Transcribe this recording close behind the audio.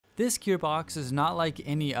This gearbox is not like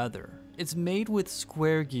any other. It's made with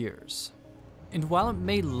square gears. And while it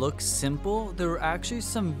may look simple, there were actually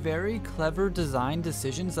some very clever design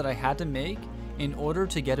decisions that I had to make in order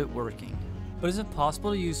to get it working. But is it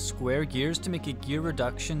possible to use square gears to make a gear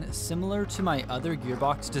reduction similar to my other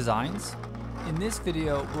gearbox designs? In this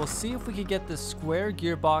video, we'll see if we could get the square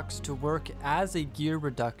gearbox to work as a gear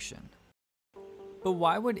reduction. But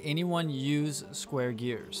why would anyone use square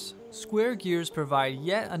gears? Square gears provide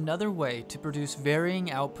yet another way to produce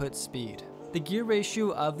varying output speed. The gear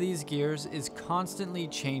ratio of these gears is constantly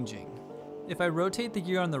changing. If I rotate the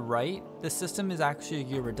gear on the right, the system is actually a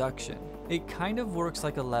gear reduction. It kind of works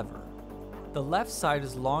like a lever. The left side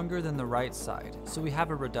is longer than the right side, so we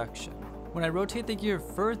have a reduction. When I rotate the gear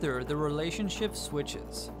further, the relationship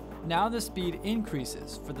switches. Now the speed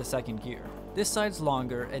increases for the second gear. This side's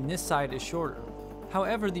longer and this side is shorter.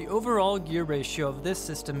 However, the overall gear ratio of this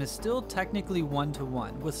system is still technically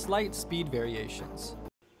 1-to-1 with slight speed variations.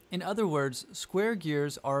 In other words, square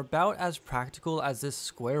gears are about as practical as this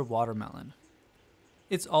square watermelon.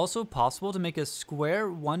 It's also possible to make a square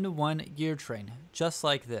 1-to-1 gear train, just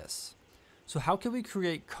like this. So how can we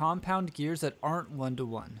create compound gears that aren't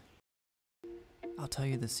 1-to-1? I'll tell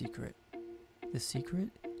you the secret. The secret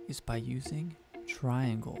is by using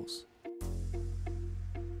triangles.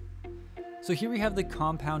 So here we have the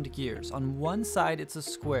compound gears. On one side it's a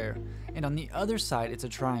square, and on the other side it's a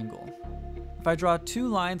triangle. If I draw two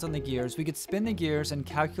lines on the gears, we could spin the gears and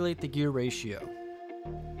calculate the gear ratio.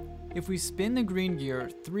 If we spin the green gear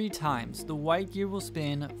 3 times, the white gear will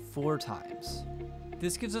spin 4 times.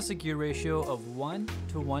 This gives us a gear ratio of 1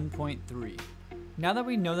 to 1.3. Now that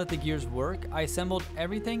we know that the gears work, I assembled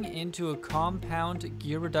everything into a compound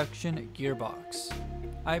gear reduction gearbox.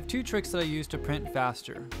 I have 2 tricks that I use to print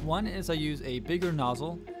faster. One is I use a bigger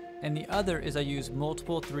nozzle, and the other is I use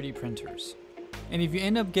multiple 3D printers. And if you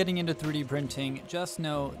end up getting into 3D printing, just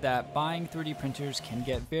know that buying 3D printers can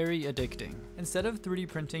get very addicting. Instead of 3D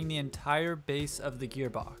printing the entire base of the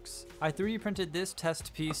gearbox, I 3D printed this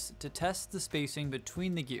test piece to test the spacing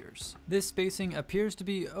between the gears. This spacing appears to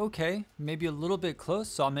be okay, maybe a little bit close,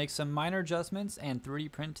 so I'll make some minor adjustments and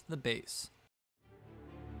 3D print the base.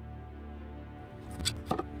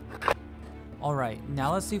 Alright,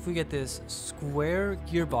 now let's see if we get this square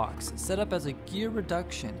gearbox set up as a gear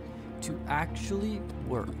reduction to actually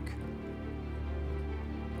work.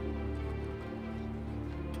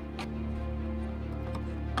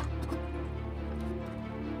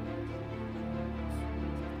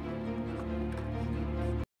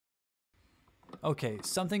 Okay,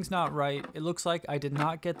 something's not right. It looks like I did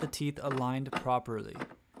not get the teeth aligned properly.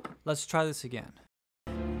 Let's try this again.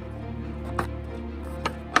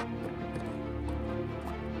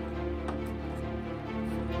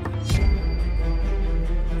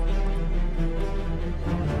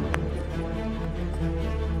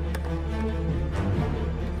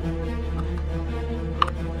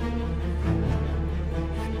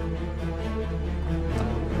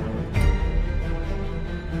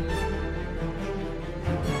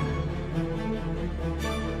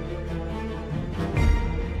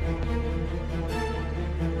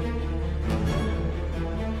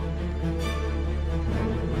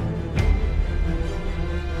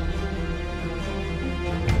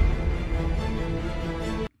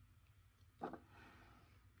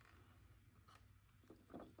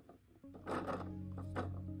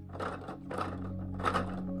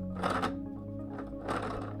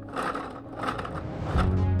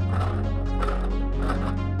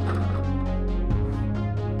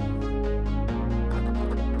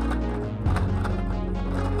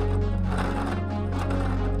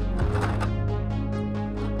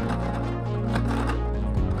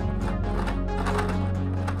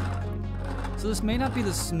 So this may not be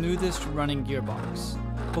the smoothest running gearbox,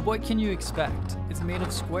 but what can you expect? It's made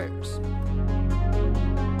of squares.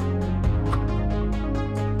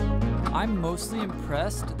 I'm mostly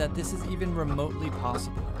impressed that this is even remotely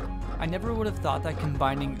possible. I never would have thought that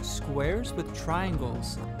combining squares with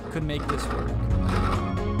triangles could make this work.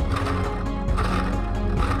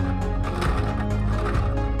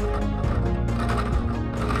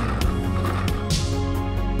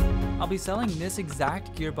 I'll be selling this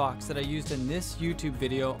exact gearbox that I used in this YouTube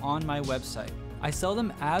video on my website. I sell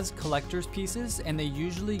them as collector's pieces and they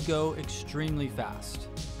usually go extremely fast.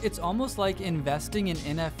 It's almost like investing in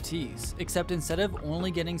NFTs, except instead of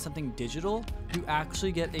only getting something digital, you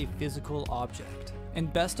actually get a physical object.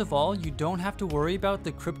 And best of all, you don't have to worry about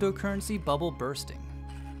the cryptocurrency bubble bursting.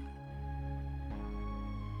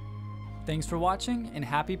 Thanks for watching and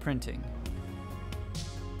happy printing.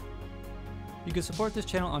 You can support this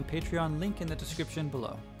channel on Patreon, link in the description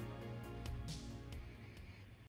below.